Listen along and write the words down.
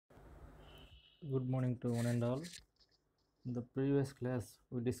Good morning to one and all. In the previous class,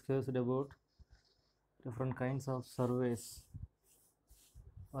 we discussed about different kinds of surveys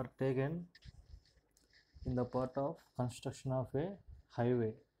are taken in the part of construction of a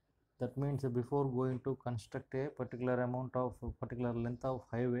highway. That means before going to construct a particular length of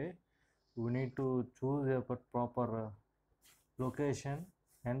highway, we need to choose a proper location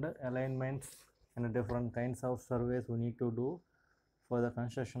and alignments and different kinds of surveys we need to do for the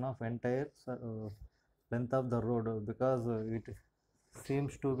construction of entire length of the road, because it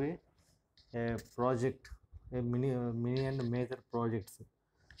seems to be a project, a mini and major projects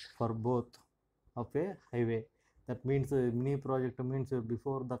for both of a highway. That means mini project means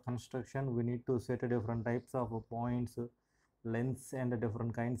before the construction we need to set different types of points, lengths and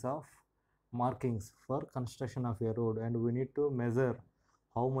different kinds of markings for construction of a road, and we need to measure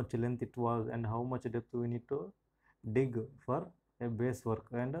how much length it was and how much depth we need to dig for a base work,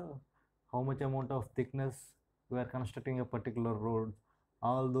 and how much amount of thickness we are constructing a particular road.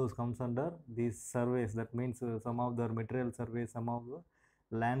 All those comes under these surveys. That means some of the material surveys, some of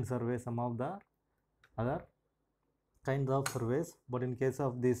the land surveys, some of the other kinds of surveys. But in case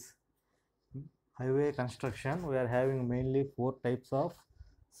of this highway construction, we are having mainly 4 types of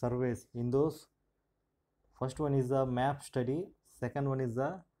surveys. In those, first one is the map study, second one is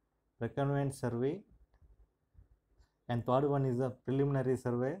the reconnaissance survey, and third one is the preliminary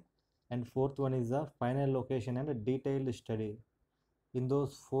survey, and fourth one is the final location and a detailed study. In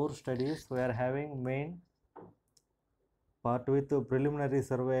those 4 studies, we are having main part with preliminary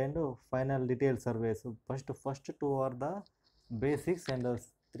survey and final detailed survey. So first 2 are the basics, and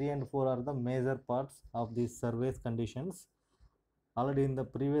 3 and 4 are the major parts of these surveys conditions. Already in the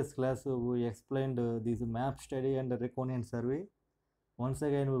previous class we explained this map study and reconnaissance survey. Once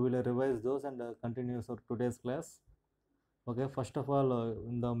again we will revise those and continue for today's class. Okay, first of all,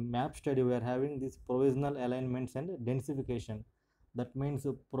 in the map study we are having these provisional alignments and densification. That means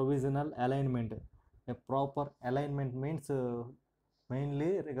provisional alignment. A proper alignment means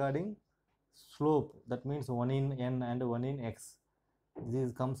mainly regarding slope. That means 1 in n and 1 in x.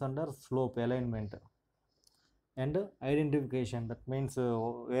 This comes under slope alignment. And identification. That means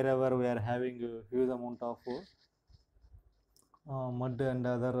wherever we are having a huge amount of mud and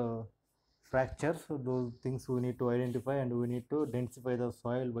other fractures, those things we need to identify, and we need to densify the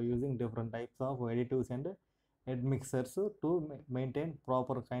soil by using different types of additives and admixtures to maintain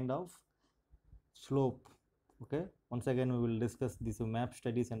proper kind of slope. Okay, once again we will discuss these map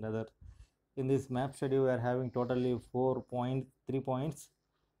studies and other. In this map study we are having totally 3 points.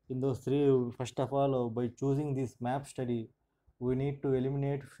 In those 3, first of all, by choosing this map study, we need to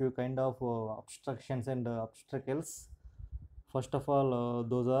eliminate few kind of obstructions and obstacles. First of all,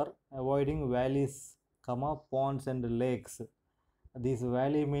 those are avoiding valleys, ponds and lakes. This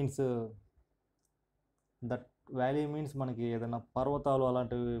valley means that valley means మనకి ఏదైనా పర్వతాలు,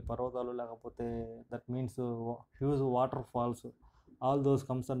 అలాంటివి పర్వతాలు లేకపోతే that means huge waterfalls. All those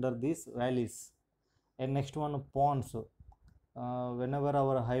comes under these valleys. And next one, ponds. Whenever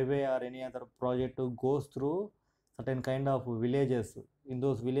our highway or any other project goes through certain kind of villages, in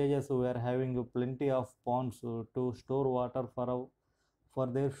those villages we are having plenty of ponds to store water for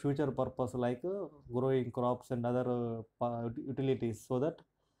their future purpose, like growing crops and other utilities, so that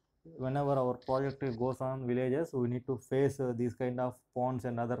whenever our project goes on villages we need to face these kind of ponds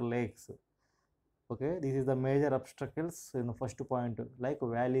and other lakes. Okay, this is the major obstacles in the first point, like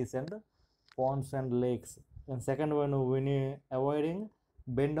valleys and ponds and lakes. And second one, we need avoiding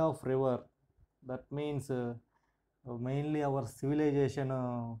bend of river. That means mainly our civilization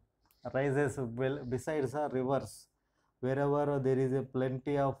rises besides the rivers. Wherever there is a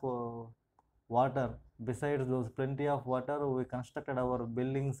plenty of water, besides those plenty of water, we constructed our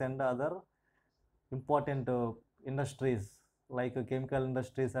buildings and other important industries, like chemical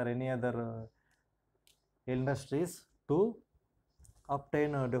industries or any other industries, to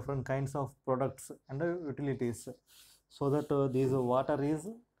obtain different kinds of products and utilities, so that this water is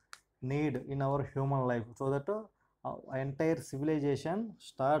need in our human life, so that entire civilization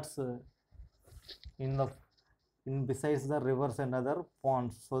starts in the in besides the rivers and other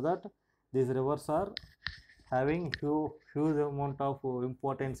ponds, so that these rivers are having huge amount of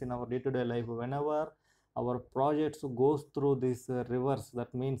importance in our day-to-day life. Whenever our projects goes through these rivers,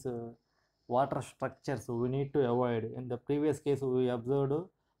 that means water structures we need to avoid. In the previous case we observed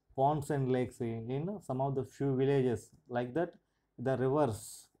ponds and lakes in some of the few villages. Like that, the rivers,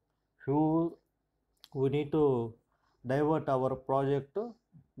 few we need to divert our project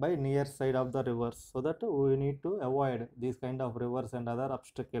by near side of the rivers, so that we need to avoid these kind of rivers and other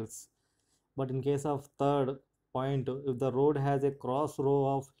obstacles. But in case of third, point, if the road has a cross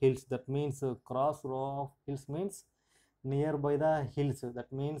row of hills, that means cross row of hills means nearby the hills,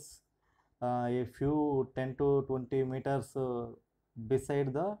 that means a few 10 to 20 meters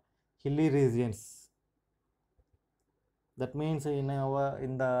beside the hilly regions. That means in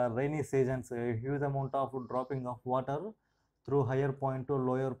the rainy seasons, a huge amount of dropping of water through higher point to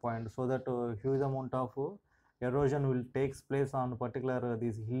lower point, so that huge amount of erosion will takes place on particular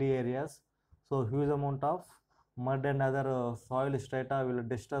these hilly areas. So huge amount of mud and other soil strata will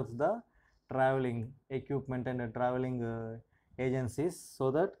disturb the traveling equipment and traveling agencies, so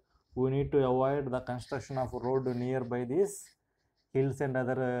that we need to avoid the construction of road nearby these hills and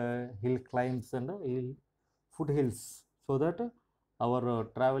other hill climbs and foothills, so that our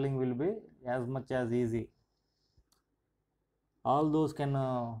traveling will be as much as easy. All those can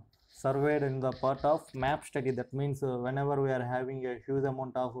surveyed in the part of map study. That means whenever we are having a huge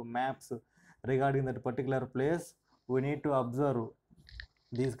amount of maps regarding that particular place, we need to observe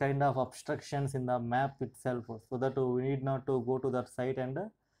these kind of obstructions in the map itself, so that we need not to go to that site and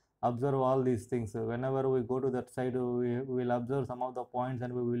observe all these things. Whenever we go to that site, we will observe some of the points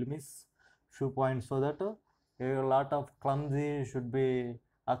and we will miss few points, so that a lot of clumsy should be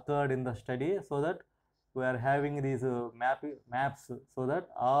occurred in the study, so that we are having these maps, so that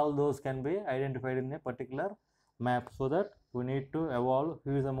all those can be identified in a particular map, so that we need to evolve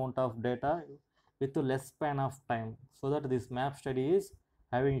huge amount of data with less span of time, so that this map study is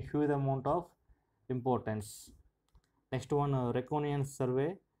having huge amount of importance. Next one, reconnaissance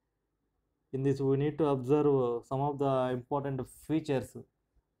survey. In this, we need to observe some of the important features,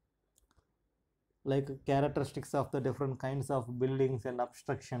 like characteristics of the different kinds of buildings and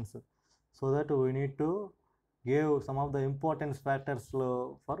obstructions, so that we need to give some of the importance factors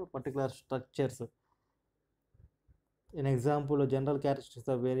for particular structures. An example, general characteristics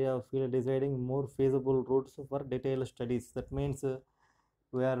of area of field deciding more feasible routes for detailed studies. That means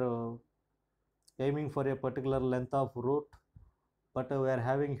we are aiming for a particular length of route, but we are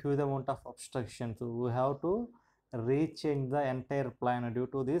having huge amount of obstructions. So we have to rechange the entire plan due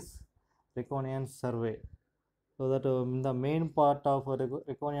to this reconnaissance survey. So that the main part of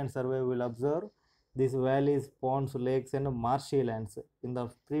reconnaissance survey will observe these valleys, ponds, lakes and marshy lands. In the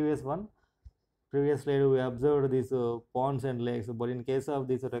previous slide we observed these ponds and lakes, but in case of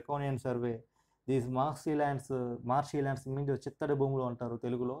this reconnaissance survey, these marshy lands means చిత్తడి భూములు అంటారు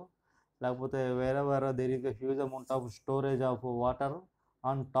తెలుగులో, లేకపోతే wherever there is a huge amount of storage of water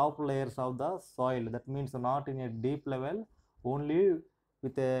on top layers of the soil. That means not in a deep level, only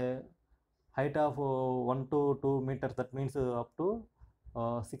with a height of 1 to 2 meters. That means up to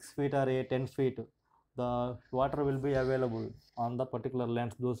 6 feet or 10 feet, the water will be available on the particular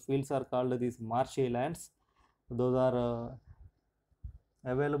lands. Those fields are called these marshy lands. Those are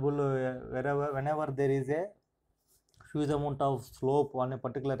available whenever there is a huge amount of slope on a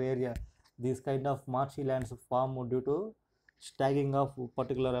particular area. These kind of marshy lands form due to stacking of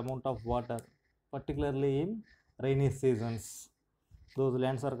particular amount of water, particularly in rainy seasons. Those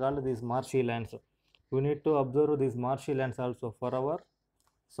lands are called these marshy lands. We need to observe these marshy lands also for our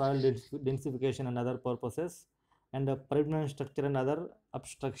soil densification and other purposes, and permanent structure and other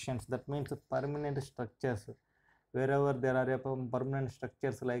obstructions. That means permanent structures. Wherever there are permanent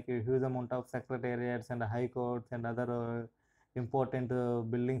structures like a huge amount of secretariats and high courts and other important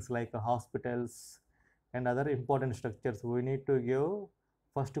buildings like hospitals and other important structures, we need to give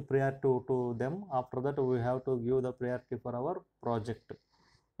first priority to them. After that, we have to give the priority for our project.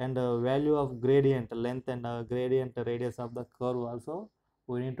 And value of gradient length and gradient radius of the curve also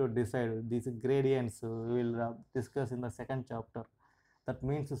we need to decide. These gradients we will discuss in the second chapter. That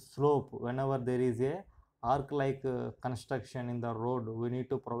means slope. Whenever there is a arc like construction in the road, we need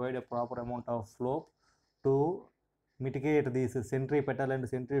to provide a proper amount of slope to mitigate these centripetal and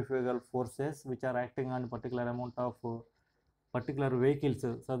centrifugal forces which are acting on particular amount of particular vehicles,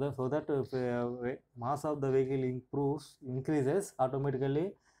 so that if mass of the vehicle increases, automatically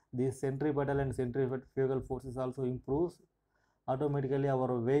the centripetal and centrifugal forces also improves. Automatically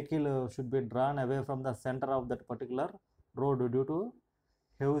our vehicle should be drawn away from the center of that particular road due to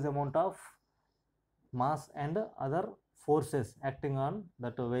huge amount of mass and other forces acting on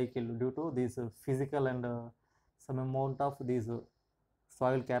that vehicle due to these physical and some amount of these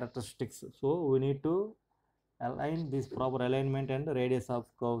soil characteristics. So we need to align this proper alignment and radius of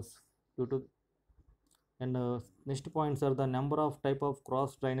curves due to. And next points are the number of type of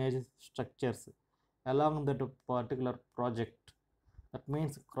cross drainage structures along that particular project. That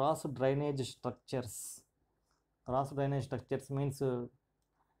means cross drainage structures. Cross drainage structures means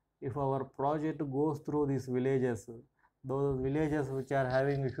if our project goes through these villages, those villages which are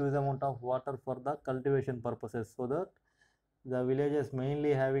having a huge amount of water for the cultivation purposes, so that the villages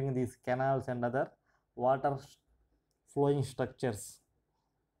mainly having these canals and other water flowing structures,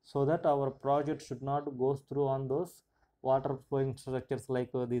 so that our project should not go through on those water flowing structures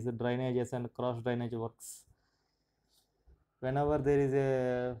like these drainages and cross drainage works. Whenever there is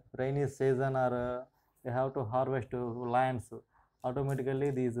a rainy season or they have to harvest lands,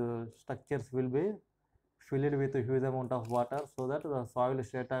 automatically these structures will be filled with a huge amount of water, so that the soil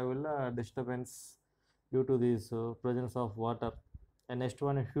strata will disturbance due to this presence of water. And next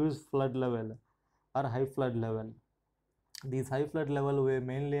one, huge flood level or high flood level. These high flood level we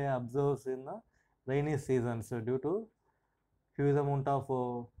mainly observe in the rainy seasons due to huge amount of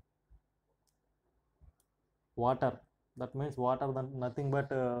water. That means water than nothing but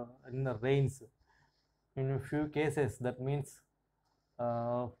in the rains. In a few cases, that means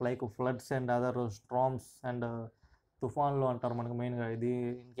like floods and other storms and తుఫాన్లు అంటారు మనకు మెయిన్గా. ఇది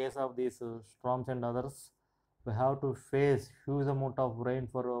in case of these storms and others we have to face huge amount of rain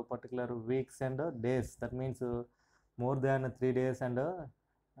for particular weeks and days. That means more than 3 days and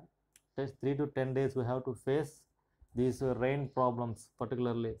 3 to 10 days we have to face these rain problems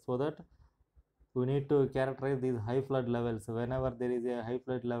particularly, so that we need to characterize these high flood levels. Whenever there is a high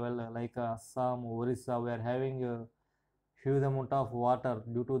flood level like Assam, Orissa, we are having a huge amount of water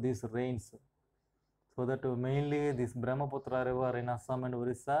due to these rains, so that mainly this Brahmaputra river in Assam and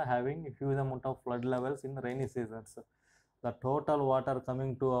Orissa having huge amount of flood levels in rainy seasons. The total water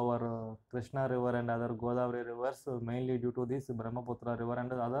coming to our Krishna river and other Godavari rivers mainly due to this Brahmaputra river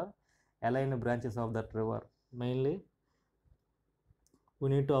and other aligned branches of that river. Mainly we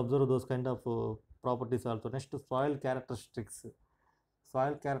need to observe those kind of properties also. Next, soil characteristics.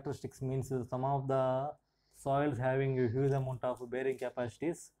 Soil characteristics means some of the soils having a huge amount of bearing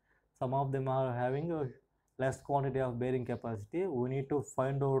capacities, some of them are having a less quantity of bearing capacity. We need to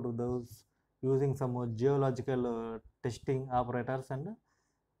find out those using some geological testing operators, and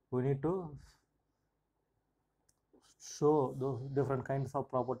we need to show those different kinds of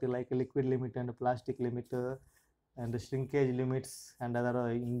property like liquid limit and plastic limit and shrinkage limits and other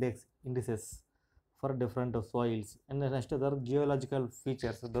indices for different soils. And the rest other geological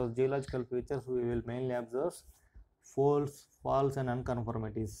features. Those geological features we will mainly observe folds, faults and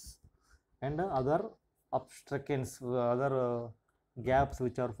unconformities and other obstructions, other gaps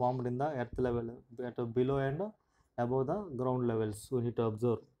which are formed in the earth level at below and above the ground levels. We need to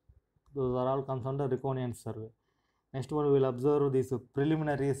observe. Those are all comes under Reconian survey. Next one we will observe this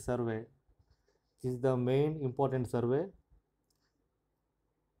preliminary survey. This is the main important survey.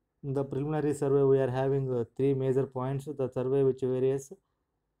 In the preliminary survey we are having 3 major points. The survey which various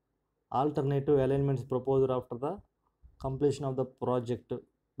alternative alignments proposed after the completion of the project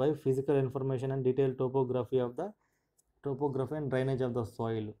by physical information and detailed topography and drainage of the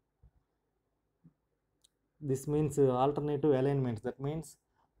soil. This means alternative alignments. That means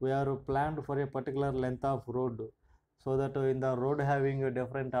we are planned for a particular length of road, so that in the road having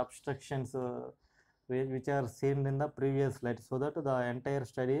different obstructions which are seen in the previous slide, so that the entire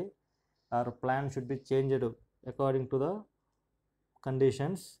study or plan should be changed according to the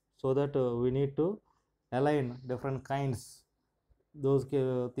conditions, so that we need to align different kinds. Those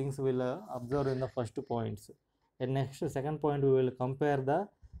things will observe in the first points. And next, second point, we will compare the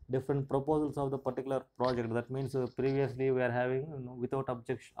different proposals of the particular project. That means previously we are having without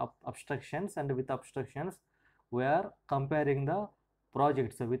obstructions and with obstructions. We are comparing the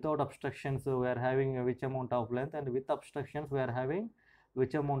projects. Without obstructions we are having which amount of length, and with obstructions we are having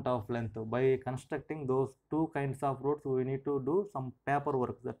which amount of length. By constructing those two kinds of roads we need to do some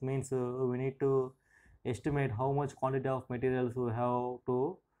paperwork. That means we need to estimate how much quantity of materials we have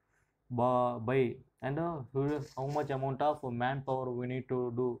to buy, and how much amount of manpower we need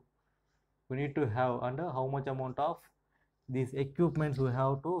to have, and how much amount of these equipments we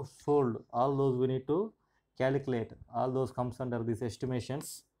have to sold. All those we need to calculate. All those comes under these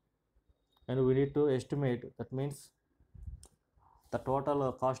estimations, and we need to estimate. That means the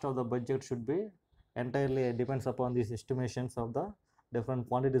total cost of the budget should be entirely depends upon these estimations of the different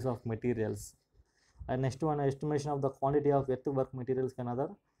quantities of materials. And next one, estimation of the quantity of earthwork materials and other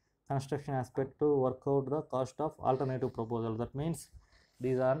construction aspect to work out the cost of alternative proposal. That means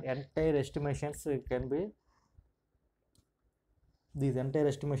these are entire estimations can be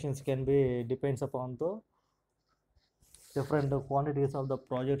depends upon the different quantities of the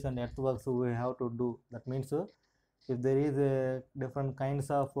projects and earthworks we have to do. That means if there is different kinds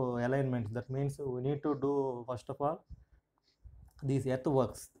of alignments, that means we need to do first of all these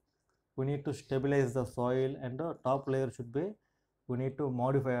earthworks. We need to stabilize the soil, and the top layer should be we need to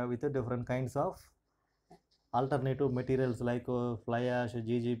modify with different kinds of alternative materials like fly ash,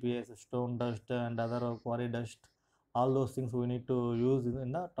 GGPS, stone dust, and other quarry dust. All those things we need to use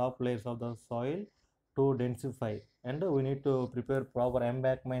in the top layers of the soil to densify, and we need to prepare proper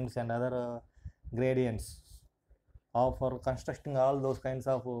embankments and other gradients. For constructing all those kinds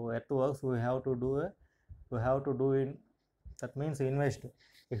of earthworks, we have to do in, that means invest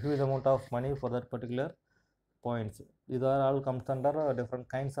a huge amount of money for that particular points. These are all comes under different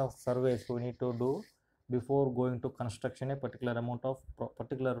kinds of surveys we need to do before going to construction a particular amount of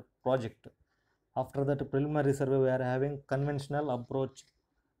particular project. After that preliminary survey, we are having conventional approach.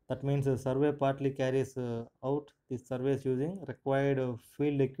 That means the survey partly carries out these surveys using required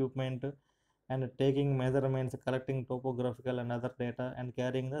field equipment and taking measurements, collecting topographical and other data, and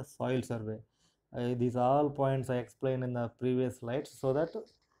carrying the soil survey. These all points I explained in the previous slides, so that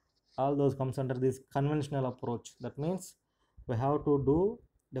all those comes under this conventional approach. That means we have to do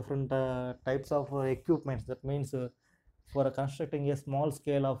different types of equipments. That means for constructing a small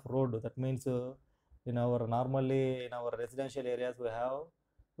scale of road, that means in our normally in our residential areas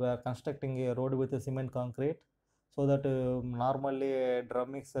we are constructing a road with a cement concrete, so that normally a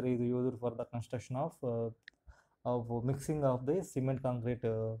drum mixer is used for the construction of mixing of the cement concrete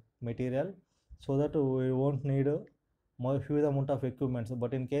material, so that we won't need more huge amount of equipments.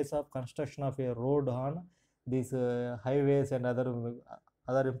 But in case of construction of a road on these highways and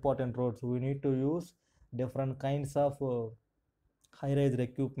other important roads, we need to use different kinds of high-rise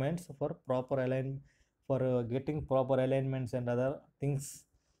equipments for proper for getting proper alignments and other things,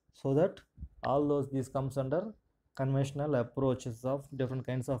 so that all those this comes under conventional approaches of different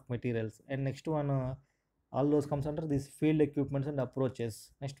kinds of materials. And next one, all those comes under these field equipments and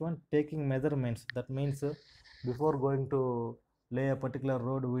approaches. Next one, taking measurements. That means before going to lay a particular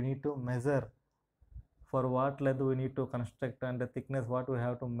road, we need to measure for what length we need to construct, and the thickness what we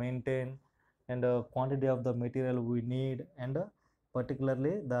have to maintain, and quantity of the material we need, and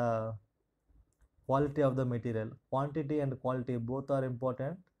particularly the quality of the material. Quantity and quality both are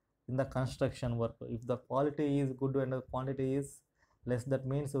important in the construction work. If the quality is good and the quantity is less, that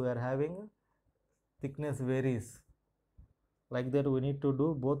means we are having thickness varies. Like that, we need to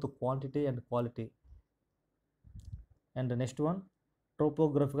do both quantity and quality. And the next one,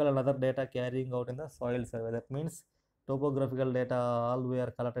 topographical and other data carrying out in the soil survey. That means topographical data all we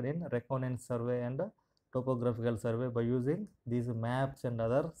are collected in reconnaissance survey and topographical survey by using these maps and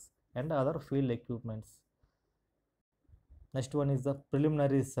other field equipments. Next one is the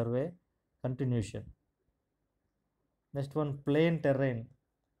preliminary survey continuation. Next one, plain terrain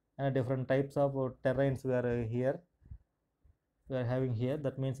and different types of terrains we are having here.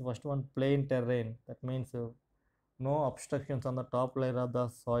 That means first one, plain terrain. That means no obstructions on the top layer of the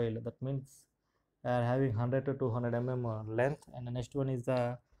soil. That means having 100 to 200 mm length. And the next one is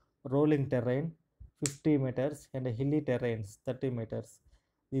the rolling terrain, 50 meters, and hilly terrains, 30 meters.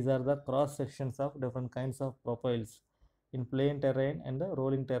 These are the cross sections of different kinds of profiles in plain terrain and the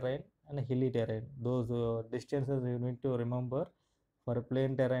rolling terrain and hilly terrain. Those distances you need to remember. For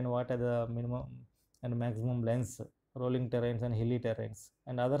plain terrain, what are the minimum and maximum lengths, rolling terrains and hilly terrains.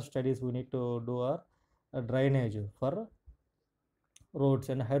 And other studies we need to do are drainage for roads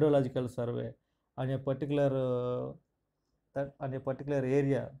and hydrological survey on a particular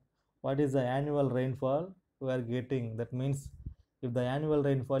area. What is the annual rainfall we are getting? That means if the annual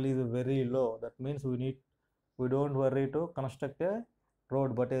rainfall is very low, that means we don't worry to construct a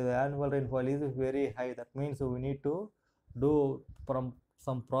road. But if the annual rainfall is very high, that means we need to do from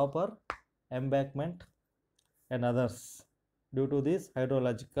some proper embankment and others due to these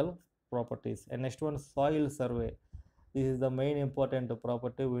hydrological properties. And next one, soil survey. This is the main important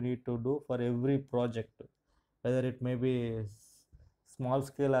property we need to do for every project, whether it may be small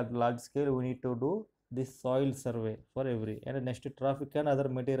scale or large scale. We need to do this soil survey for every. And next, traffic and other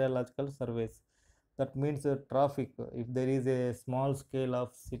meteorological surveys. That means traffic. If there is a small scale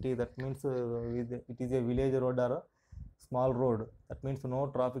of city, that means it is a village road or a small road. That means no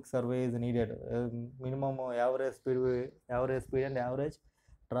traffic survey is needed. Minimum average speed and average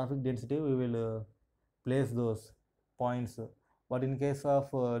traffic density we will place those points. But in case of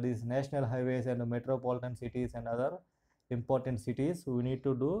these national highways and metropolitan cities and other important cities, we need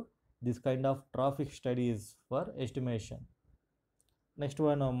to do this kind of traffic studies for estimation. Next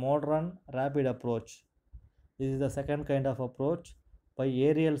one, a modern rapid approach. This is the second kind of approach. By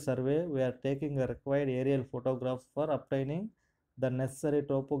aerial survey, we are taking a required aerial photographs for obtaining the necessary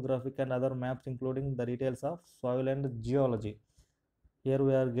topographic and other maps, including the details of soil and geology. Here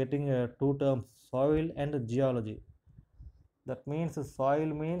we are getting two terms, soil and geology. That means soil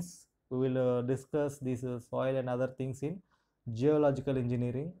means we will discuss this soil and other things in geological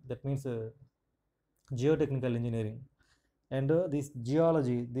engineering. That means geotechnical engineering. And this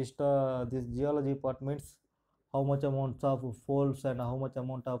geology, this geology part means how much amount of folds and how much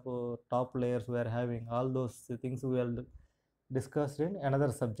amount of top layers we are having. All those things we will discuss in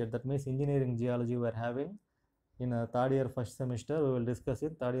another subject. That means engineering geology we are having in third year first semester. We will discuss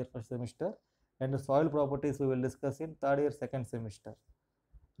in third year first semester. And soil properties we will discuss in third year second semester.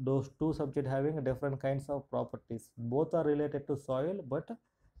 Those two subjects having different kinds of properties. Both are related to soil, but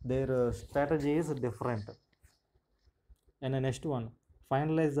their strategy is different. And the next one,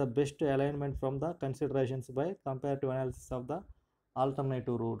 finalize the best alignment from the considerations by comparative analysis of the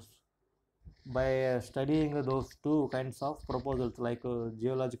alternative routes. By studying those two kinds of proposals like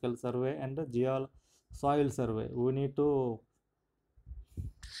geological survey and soil survey, we need to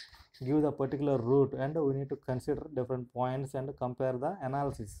give the particular route and we need to consider different points and compare the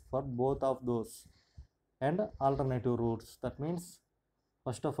analysis for both of those and alternative routes. That means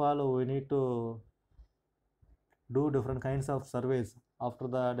first of all we need to do different kinds of surveys. After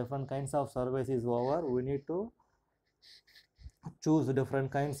the different kinds of surveys is over, we need to choose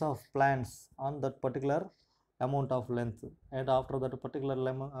different kinds of plants on that particular amount of length. And after that particular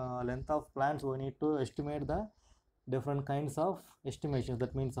length of plants, we need to estimate the different kinds of estimations.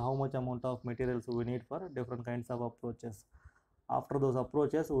 That means how much amount of materials we need for different kinds of approaches. After those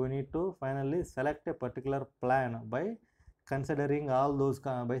approaches, we need to finally select a particular plan by considering all those,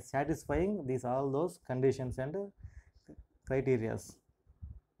 by satisfying these all those conditions and criterias.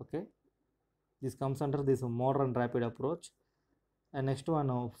 Okay, this comes under this modern rapid approach. And next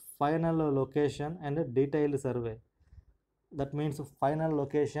one, final location and detailed survey. That means final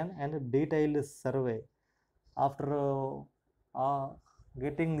location and detailed survey. After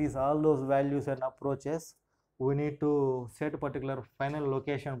getting these all those values and approaches, we need to set particular final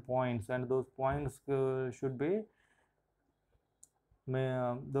location points, and those points should be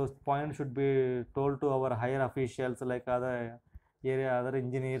told to our higher officials like other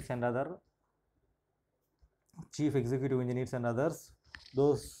engineers and other chief executive engineers and others.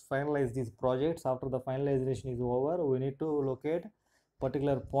 Those finalize these projects. After the finalization is over, we need to locate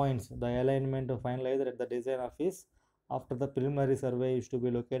particular points. The alignment finalized at the design office. After the preliminary survey is to be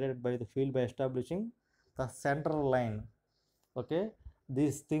located by the field by establishing the central line. Okay,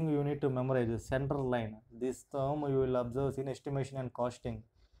 this thing you need to memorize, the central line. This term you will observe in estimation and costing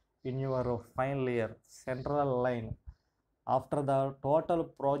in your final year. Central line. After the total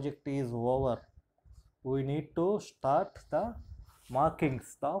project is over, we need to start the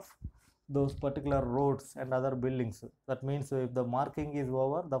markings of those particular roads and other buildings. That means if the marking is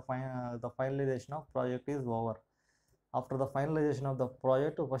over, the finalization of project is over. After the finalization of the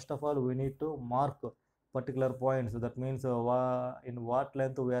project, first of all we need to mark particular points. That means in what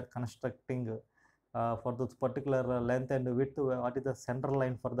length we are constructing, for this particular length and width, what is the central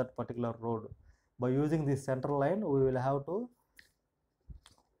line for that particular road. By using this central line, we will have to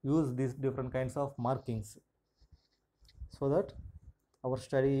use these different kinds of markings, so that our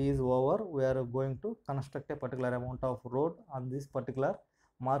study is over. We are going to construct a particular amount of road on this particular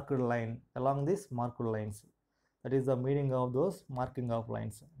marked line, along these marked lines. That is the meaning of those marking of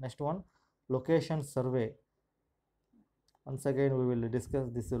lines. Next one, location survey. Once again we will discuss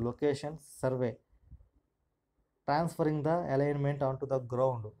this location survey. Transferring the alignment onto the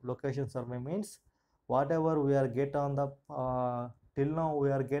ground. Location survey means whatever we are get on the till now we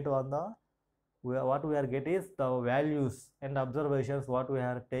are get on the what we are get is the values and observations what we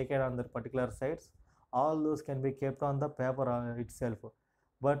have taken on the particular sites. All those can be kept on the paper itself.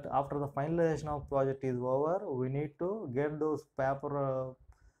 But after the finalization of project is over, we need to get those paper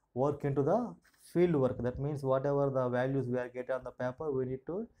work into the field work. That means whatever the values we are getting on the paper, we need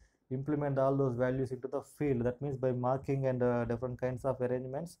to implement all those values into the field. That means by marking and different kinds of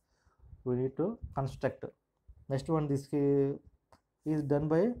arrangements, we need to construct. Next one, this is done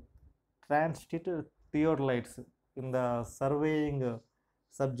by transit theodolites in the surveying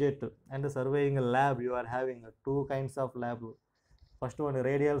subject and the surveying lab. You are having two kinds of lab. First one,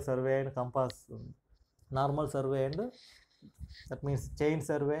 radial survey and compass, normal survey, and that means chain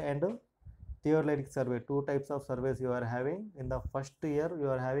survey and theoretic survey. Two types of surveys you are having. In the first year you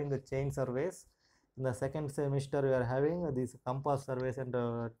are having the chain surveys. In the second semester you are having these compass surveys and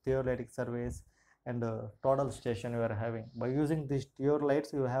theoretic surveys and total station you are having. By using these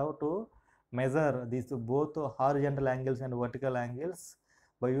theodolites, you have to measure these both horizontal angles and vertical angles.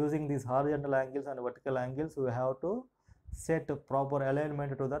 By using these horizontal angles and vertical angles, we have to set proper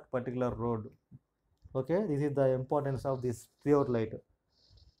alignment to that particular road. Okay, this is the importance of this theodolite.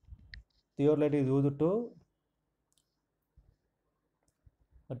 Theodolite is used to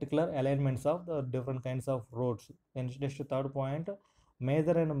particular alignments of the different kinds of roads. And next third point,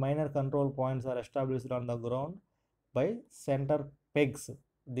 Major and minor control points are established on the ground by center pegs.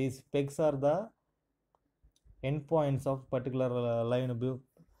 These pegs are the endpoints of particular line.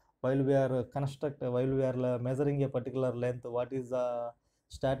 While we are while we are measuring a particular length, what is the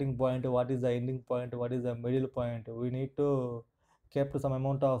starting point, what is the ending point, what is the middle point, we need to keep some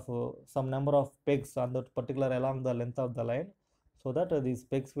amount of some number of pegs on that particular along the length of the line, so that these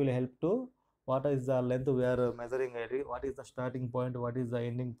pegs will help to what is the length we are measuring at, what is the starting point, what is the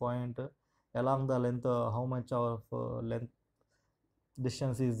ending point, along the length, how much of length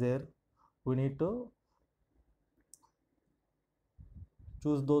distance is there. We need to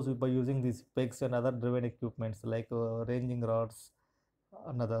choose those by using these pegs and other driven equipments like ranging rods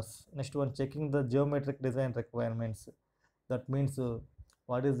and others. Next one, checking the geometric design requirements. That means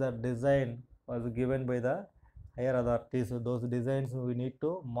what is the design was given by the higher authorities. So those designs we need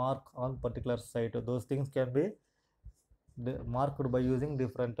to mark on particular site. Those things can be marked by using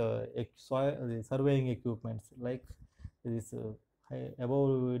different surveying equipments like this.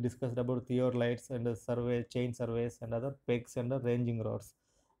 Above we discussed about theodolites and survey chain surveys and other pegs and ranging rods.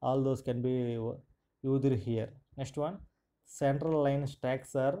 All those can be used here. Next one, central line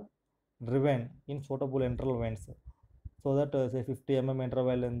stacks are driven in suitable intervals, so that say 50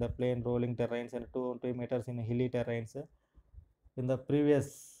 interval in the plain rolling terrains and 220 meters in hilly terrains. In the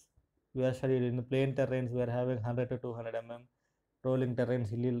previous we are studied in the plain terrains we are having 100 to 200 rolling terrains,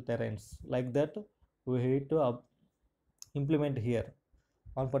 hilly terrains, like that we need to implement here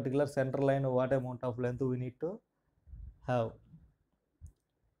on particular center line what amount of length we need to have.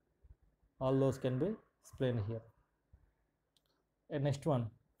 All those can be explained here. And next one,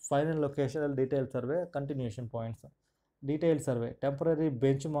 final locational detail survey continuation points. Detailed survey, temporary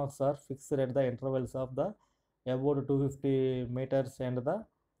benchmarks are fixed at the intervals of the about 250 meters and the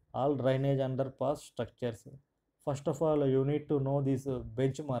all drainage underpass structures. First of all, you need to know this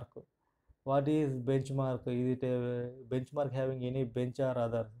benchmark. What is benchmark? Is it a benchmark having any bench or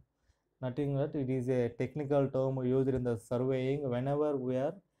other? Nothing, that it is a technical term used in the surveying whenever we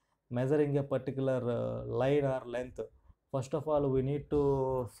are measuring a particular line or length. First of all, we need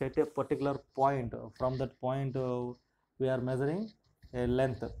to set a particular point. From that point we are measuring a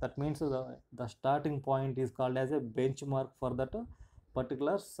length. That means the starting point is called as a benchmark for that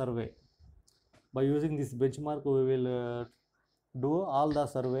particular survey. By using this benchmark we will do all the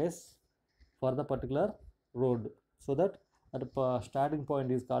surveys for the particular road, so that starting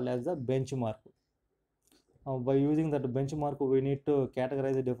point is called as the benchmark. By using that benchmark we need to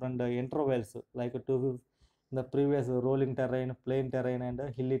categorize the different intervals like the previous rolling terrain, plain terrain and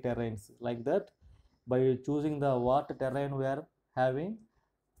hilly terrains, like that. By choosing the what terrain we are having,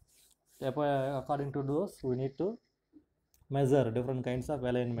 according to those we need to measure different kinds of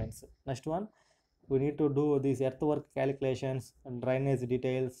alignments. Next one, we need to do these earthwork calculations and drainage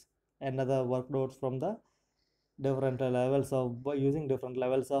details and other work notes from the different levels of by using different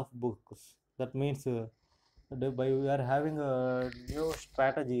levels of books. That means by we are having new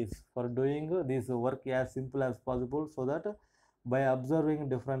strategies for doing this work as simple as possible, so that by observing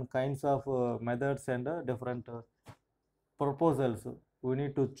different kinds of methods and different proposals we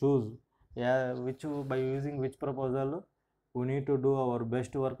need to choose, yeah, which by using which proposal we need to do our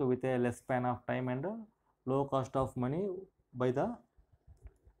best work with a less span of time and low cost of money by the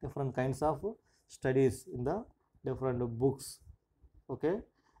different kinds of studies in the different books. Okay,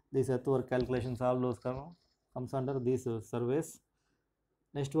 these earthwork calculations, all those comes under these surveys.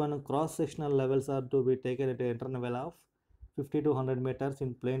 Next one, cross sectional levels are to be taken at an interval of 50 to 100 meters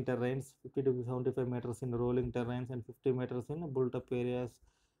in plain terrains, 50 to 75 meters in rolling terrains and 50 meters in built up areas,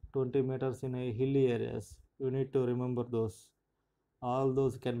 20 meters in hilly areas. You need to remember those. All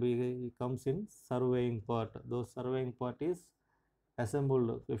those can be comes in surveying part. Those surveying part is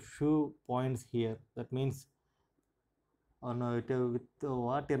assembled a few points here. That means on with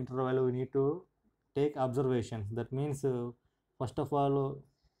what interval we need to take observations. That means first of all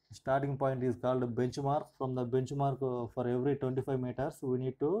starting point is called benchmark. From the benchmark for every 25 meters we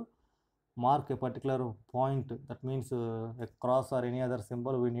need to mark a particular point. That means a cross or any other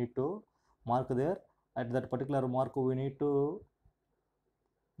symbol we need to mark there. At that particular mark we need to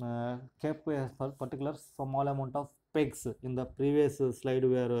keep a particular small amount of pegs. In the previous slide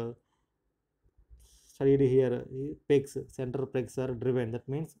we are studied here, pegs, center pegs are driven. That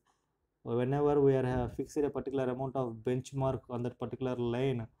means whenever we are fixed a particular amount of benchmark on that particular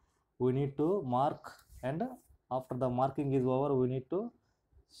line, we need to mark, and after the marking is over we need to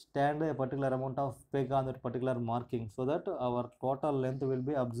stand a particular amount of peg on that particular marking, so that our total length will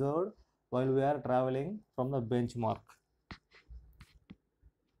be observed while we are traveling from the benchmark.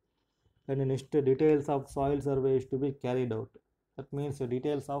 And next, details of soil survey is to be carried out. That means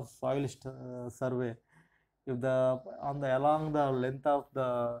details of soil survey. If along the length of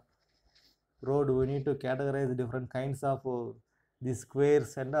the road, we need to categorize different kinds of the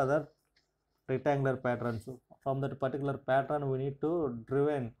squares and other rectangular patterns. From that particular pattern, we need to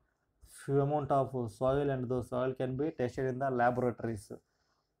driven few amount of soil, and those soil can be tested in the laboratories.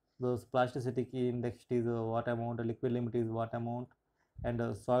 Those plasticity key index is what amount, liquid limit is what amount, and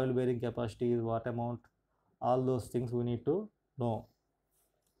soil bearing capacity is what amount. All those things we need to know.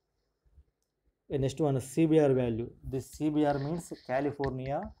 Next one is CBR value. This CBR means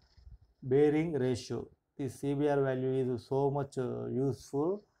California bearing ratio. This CBR value is so much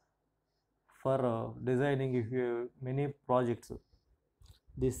useful for designing many projects.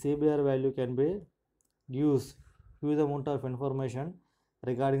 This CBR value can be gives huge amount of information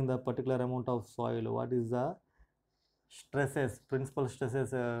regarding the particular amount of soil. What is the stresses, principal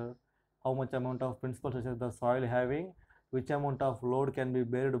stresses, how much amount of principal stresses the soil having, which amount of load can be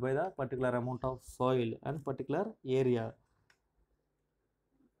beared by the particular amount of soil and particular area.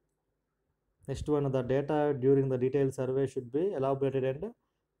 Next one, the data during the detailed survey should be elaborated and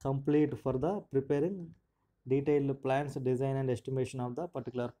complete for the preparing detailed plans, design and estimation of the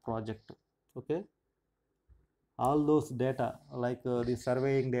particular project. Okay, all those data like the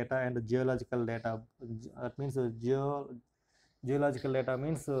surveying data and geological data, that means geological data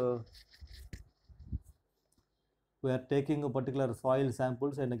means we are taking a particular soil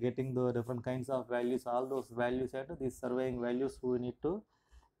samples and getting the different kinds of values. All those values and these surveying values we need to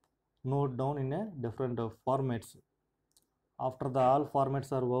note down in a different formats. After the all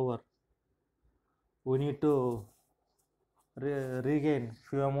formats are over, we need to regain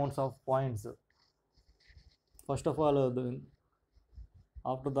few amounts of points. First of all,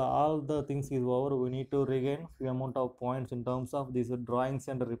 after all the things is over, we need to regain few amount of points in terms of these drawings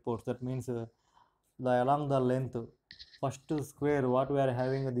and reports. That means along the length, first square what we are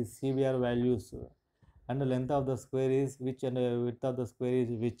having the CBR values, and the length of the square is which, and width of the square is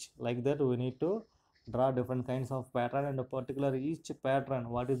which. Like that we need to draw different kinds of pattern, and a particular each pattern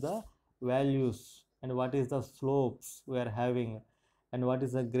what is the values, and what is the slopes we are having, and what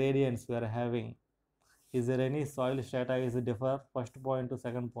is the gradients we are having. Is there any soil strata is differ first point to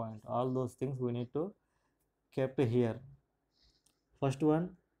second point? All those things we need to kept here. First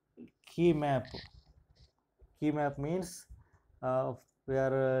one, key map. Key map means we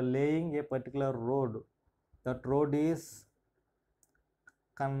are laying a particular road. That road is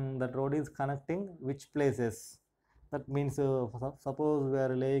connecting which places. That means suppose we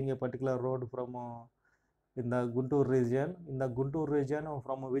are laying a particular road from in the Guntur region. In the Guntur region,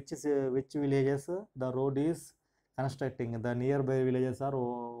 from which villages the road is constructing, the nearby villages are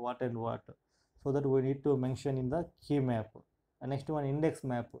what and what. So that we need to mention in the key map. Next one, index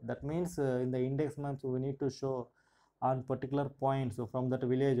map. That means in the index maps we need to show on particular points from that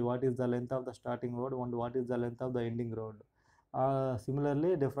village what is the length of the starting road and what is the length of the ending road.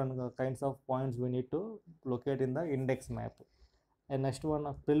 Similarly, different kinds of points we need to locate in the index map. And next one,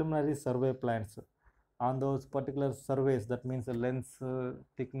 preliminary survey plans. On those particular surveys, that means the lengths,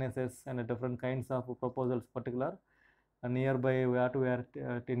 thicknesses and different kinds of proposals, particular nearby what we are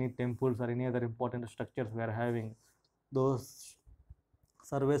any temples or any other important structures we are having, those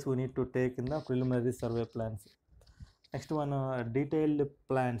surveys we need to take in the preliminary survey plans. Next one, detailed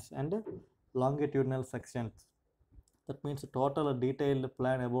plans and longitudinal sections. That means total detailed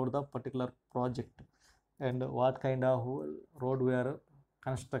plan about the particular project and what kind of road we are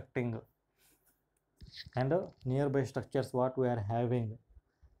constructing, and nearby structures what we are having.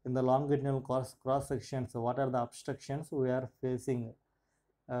 In the longitudinal cross sections, what are the obstructions we are facing,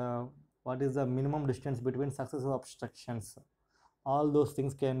 what is the minimum distance between successive obstructions. All those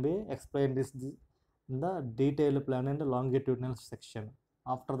things can be explained in the detailed plan and the longitudinal section.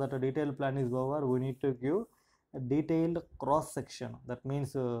 After that, a detailed plan is over, we need to give a detailed cross section. That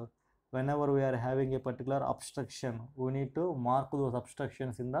means whenever we are having a particular obstruction, we need to mark those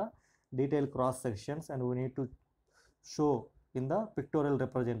obstructions in the detailed cross sections, and we need to show in the pictorial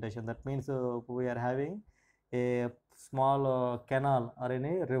representation. That means we are having a small canal or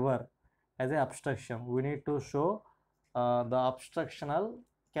any river as a obstruction. We need to show the obstructional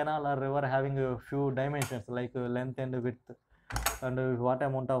canal or river having a few dimensions like length and width, and what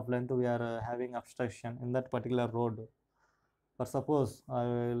amount of length we are having obstruction in that particular road. For suppose I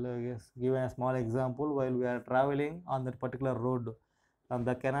will give a small example. While we are traveling on that particular road, and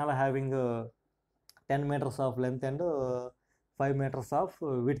the canal having 10 meters of length and 5 meters of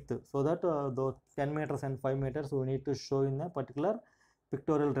width, so that those 10 meters and 5 meters we need to show in a particular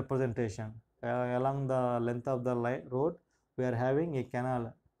pictorial representation. Along the length of the road we are having a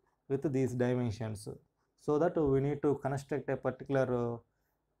canal with these dimensions. so that we need to construct a particular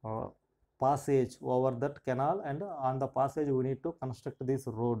passage over that canal, and on the passage we need to construct this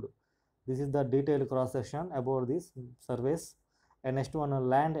road. This is the detailed cross section about these surveys. And next one,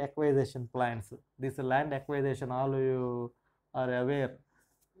 land acquisition plans. This land acquisition, all you are aware,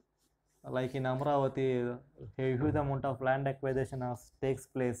 like in Amravati, a huge amount of land acquisition takes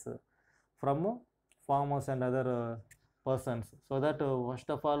place from farmers and other persons. So that first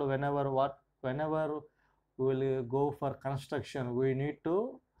of all, whenever we will go for construction, we need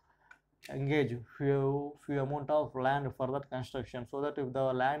to engage few amount of land for that construction, so that if the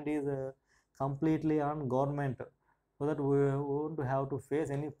land is completely on government, so that we won't have to face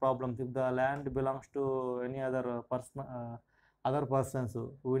any problems. If the land belongs to any other other persons,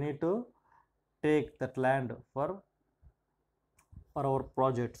 we need to take that land for our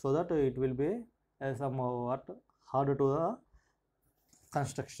project, so that it will be somewhat harder to the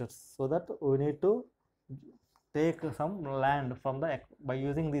constructors. So that we need to take some land from the by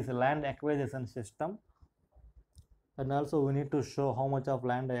using this land acquisition system. And also we need to show how much of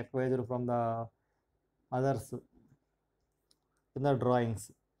land acquired from the others in the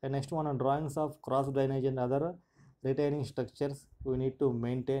drawings. And next one, drawings of cross drainage and other retaining structures we need to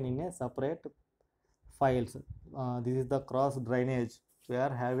maintain in a separate files. This is the cross drainage we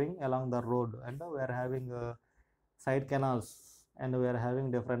are having along the road, and we are having side canals, and we are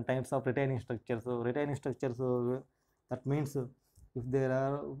having different types of retaining structures. So retaining structures, that means if there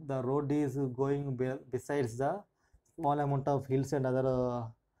are, the road is going besides the small amount of hills and other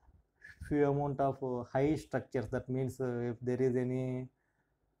few amount of high structures, that means if there is any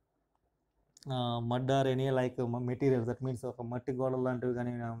mud or any like materials, that means ఒక మట్టి గోడలు లాంటివి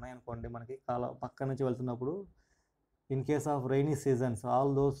కానీ ఉన్నాయనుకోండి మనకి పక్క నుంచి వెళ్తున్నప్పుడు, in case of rainy seasons, all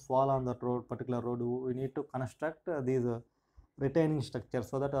those fall on that road, particular road, we need to construct these retaining structures,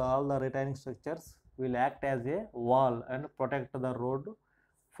 so that all the retaining structures will act as a wall and protect the road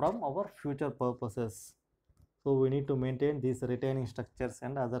from our future purposes. So we need to maintain these retaining structures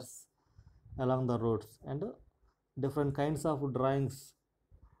and others along the roads. And different kinds of drawings,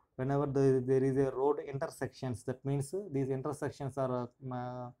 whenever there is a road intersections, that means these intersections are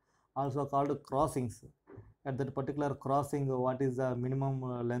also called crossings. At that particular crossing, what is the minimum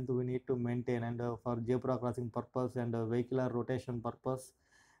length we need to maintain, and for zebra crossing purpose, and vehicular rotation purpose,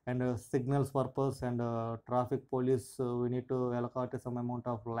 and signals purpose, and traffic police, we need to allocate some amount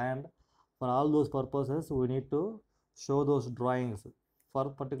of land. For all those purposes, we need to show those drawings for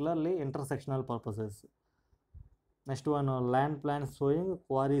particularly intersectional purposes. Next one, land plans showing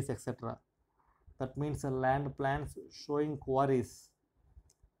quarries, etc. That means land plans showing quarries.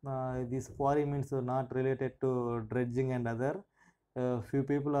 This quarry means not related to dredging and other. Few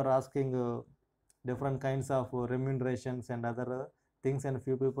people are asking different kinds of remunerations and other things, and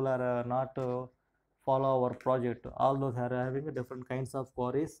few people are not follow our project. All those are having different kinds of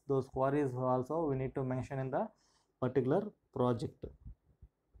quarries. Those quarries also we need to mention in the particular project.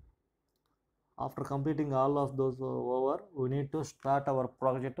 After completing all of those over, we need to start our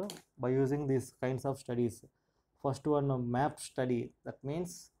project by using these kinds of studies. First one, map study. That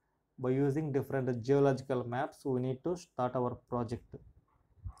means by using different geological maps, we need to start our project.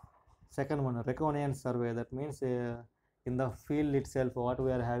 Second one, reconnaissance survey. That means in the field itself, what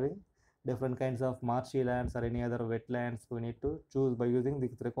we are having, different kinds of marshy lands or any other wetlands, we need to choose by using the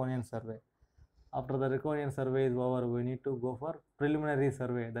reconnaissance survey. After the reconnaissance survey is over, we need to go for preliminary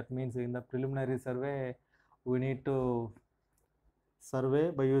survey. That means in the preliminary survey, we need to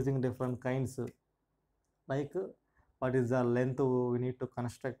survey by using different kinds, like what is the length we need to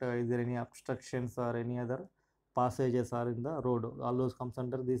construct, is there any obstructions or any other passages are in the road. All those comes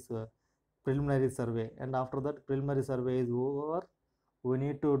under this preliminary survey. And after that preliminary survey is over, we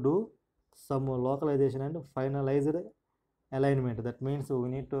need to do some localization and finalized alignment. That means we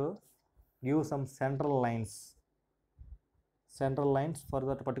need to give some central lines for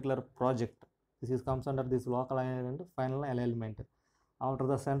that particular project. This is comes under this local alignment and final alignment. After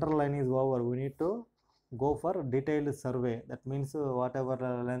the central line is over, we need to go for detailed survey. That means whatever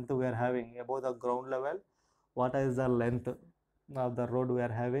length we are having above the ground level, what is the length of the road we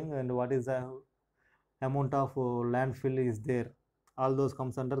are having, and what is the amount of landfill is there. All those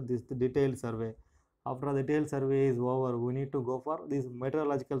comes under this detailed survey. After the detailed survey is over, we need to go for this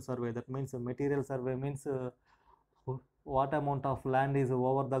meteorological survey. That means material survey means what amount of land is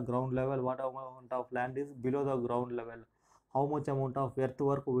over the ground level, what amount of land is below the ground level, how much amount of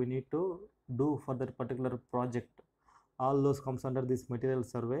earthwork we need to do for that particular project. All those comes under this material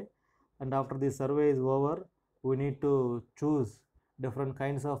survey. And after this survey is over, we need to choose different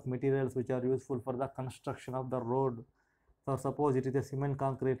kinds of materials which are useful for the construction of the road. So suppose it is a cement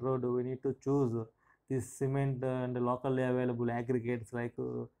concrete road, we need to choose this cement and locally available aggregates like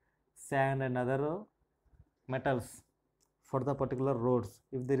sand and other metals for the particular roads.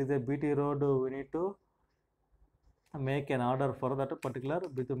 If there is a BT road, we need to make an order for that particular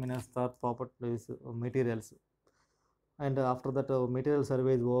bituminous or properties materials. And after that material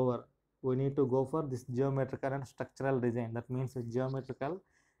survey is over, we need to go for this geometrical and structural design. That means geometrical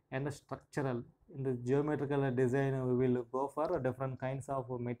and structural. In the geometrical design, we will go for different kinds of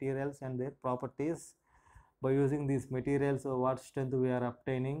materials and their properties. By using these materials, what strength we are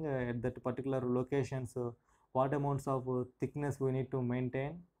obtaining at that particular location, so what amounts of thickness we need to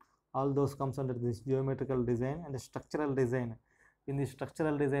maintain, all those comes under this geometrical design. And the structural design, in the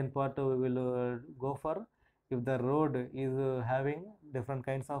structural design part, we will go for if the road is having different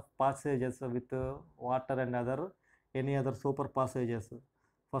kinds of passages with water and other any other super passages.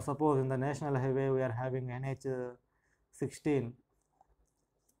 For suppose in the national highway we are having NH16,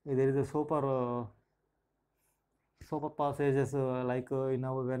 there is a super passages like in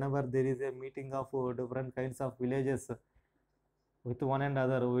our whenever there is a meeting of different kinds of villages with one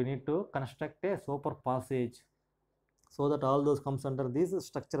another, we need to construct a super passage, so that all those comes under these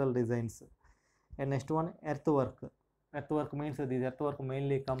structural designs. And next one, earthwork. Earthwork means this earthwork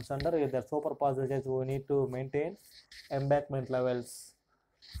mainly comes under the super passages. We need to maintain embankment levels.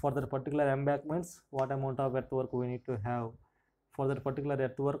 For that particular embankments, what amount of earthwork we need to have. For that particular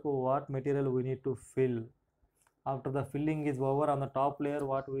earthwork, what material we need to fill. After the filling is over on the top layer,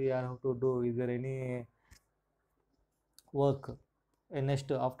 what we have to do? Is there any work? And next,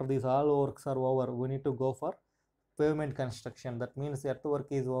 after these all works are over, we need to go for pavement construction. That means earthwork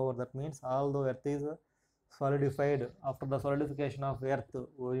is over. That means although earth is solidified, after the solidification of earth,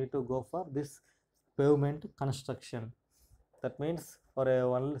 we need to go for this pavement construction. That means for a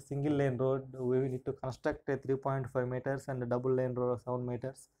one single lane road, we need to construct a 3.5 meters and a double lane road of 7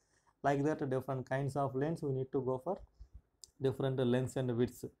 meters. Like that, different kinds of lanes we need to go for different lengths and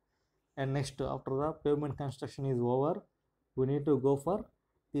widths. And next, after the pavement construction is over, we need to go for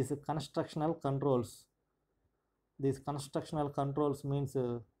these constructional controls. These constructional controls means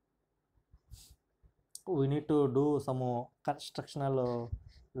we need to do some constructional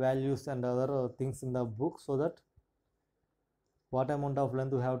values and other things in the book, so that what amount of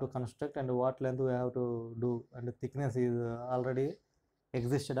length we have to construct and what length we have to do, and the thickness is already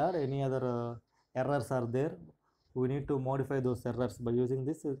existed or any other errors are there, we need to modify those errors by using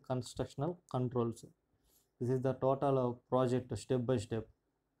this constructional controls. This is the total project step by step.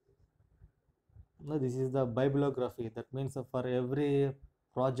 Now, this is the bibliography. That means for every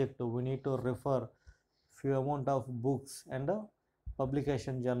project we need to refer few amount of books and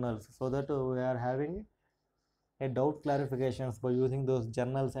publication journals, so that we are having a doubt clarifications by using those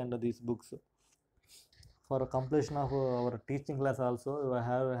journals and these books. For completion of our teaching class also, we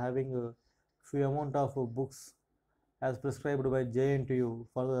are having few amount of books as prescribed by Jntuk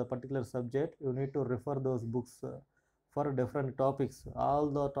for the particular subject. You need to refer those books for different topics.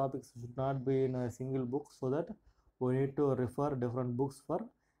 All the topics should not be in a single book, so that we need to refer different books for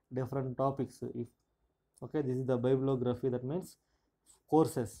different topics. If okay, this is the bibliography. That means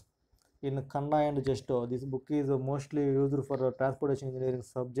courses in Kannada and Gesto. This book is mostly used for transportation engineering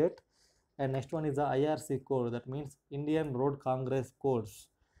subject. And next one is the IRC code. That means Indian Road Congress codes.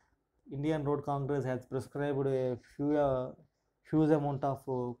 Indian Road Congress has prescribed a huge amount of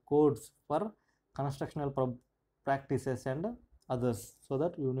codes for constructional practices and others, so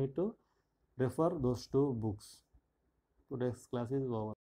that you need to refer those two books. Today's class is over.